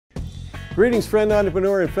Greetings, friend,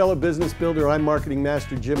 entrepreneur, and fellow business builder. I'm Marketing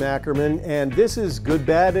Master Jim Ackerman, and this is Good,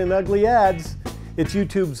 Bad, and Ugly Ads. It's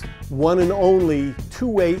YouTube's one and only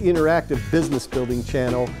two-way interactive business building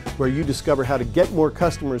channel where you discover how to get more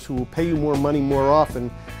customers who will pay you more money more often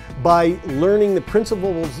by learning the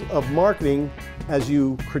principles of marketing as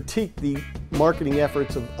you critique the marketing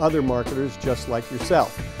efforts of other marketers just like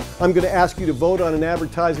yourself. I'm going to ask you to vote on an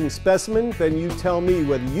advertising specimen, then you tell me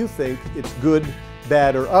whether you think it's good,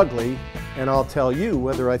 bad, or ugly, and I'll tell you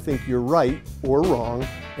whether I think you're right or wrong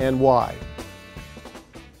and why.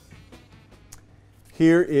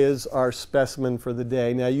 Here is our specimen for the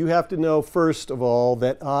day. Now you have to know first of all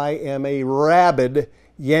that I am a rabid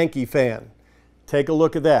Yankee fan. Take a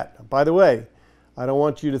look at that. By the way, I don't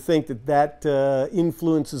want you to think that that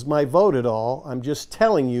influences my vote at all. I'm just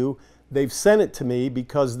telling you they've sent it to me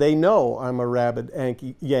because they know I'm a rabid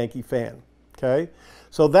Yankee fan. Okay?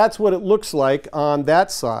 So that's what it looks like on that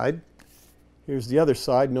side. Here's the other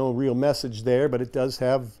side. No real message there, but it does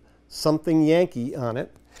have something Yankee on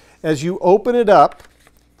it. As you open it up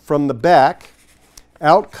from the back,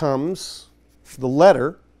 out comes the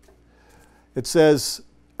letter. It says,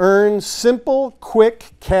 "Earn simple,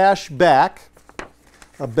 quick cash back,"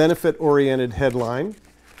 a benefit-oriented headline.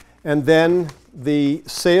 And then the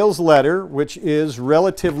sales letter, which is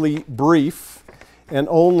relatively brief and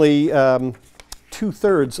only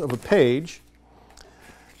 2/3 of a page.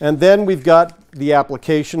 And then we've got the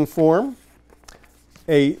application form,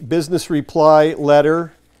 a business reply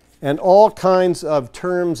letter, and all kinds of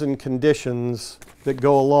terms and conditions that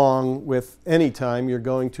go along with any time you're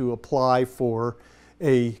going to apply for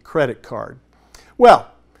a credit card. Well,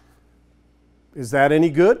 is that any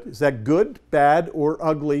good? Is that good, bad, or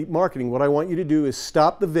ugly marketing? What I want you to do is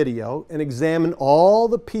stop the video and examine all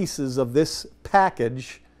the pieces of this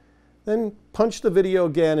package, then punch the video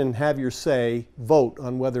again and have your say, vote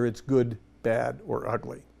on whether it's good, bad, or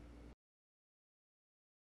ugly.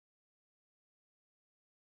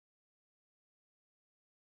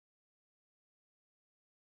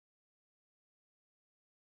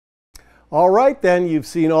 All right then, you've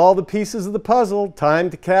seen all the pieces of the puzzle. Time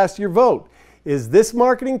to cast your vote. Is this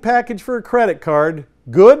marketing package for a credit card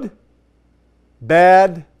good,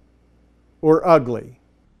 bad, or ugly?